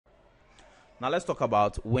Now let's talk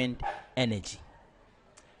about wind energy.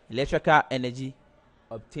 Electrical energy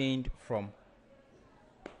obtained from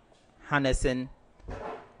harnessing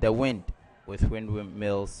the wind with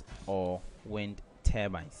windmills or wind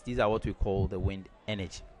turbines. These are what we call the wind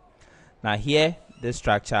energy. Now here, this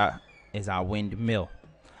structure is our windmill.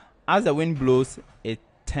 As the wind blows, it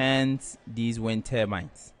turns these wind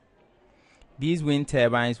turbines. These wind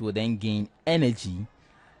turbines will then gain energy.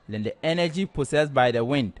 Then the energy possessed by the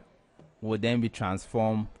wind will then be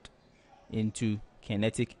transformed into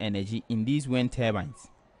kinetic energy in these wind turbines.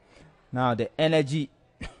 Now the energy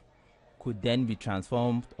could then be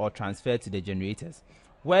transformed or transferred to the generators,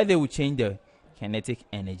 where they will change the kinetic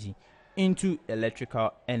energy into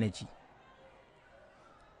electrical energy.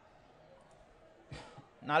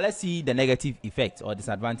 Now let's see the negative effects or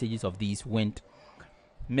disadvantages of these wind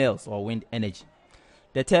mills or wind energy.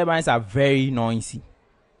 The turbines are very noisy.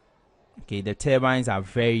 Okay, the turbines are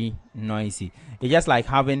very noisy. It's just like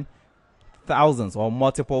having thousands or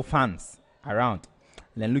multiple fans around.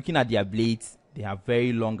 And then looking at their blades, they have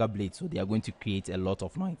very longer blades, so they are going to create a lot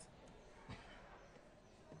of noise.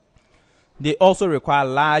 They also require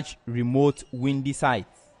large remote windy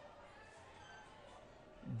sites.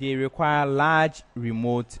 They require large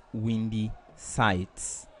remote windy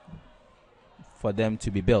sites for them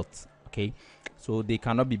to be built. Okay, so they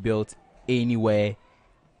cannot be built anywhere,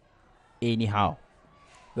 anyhow.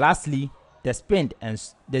 Lastly, the speed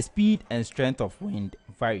and strength of wind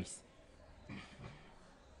varies.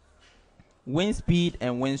 Wind speed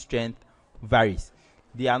and wind strength varies.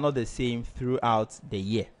 They are not the same throughout the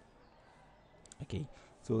year. Okay,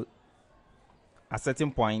 so at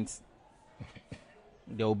certain points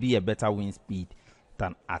there will be a better wind speed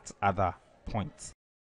than at other points.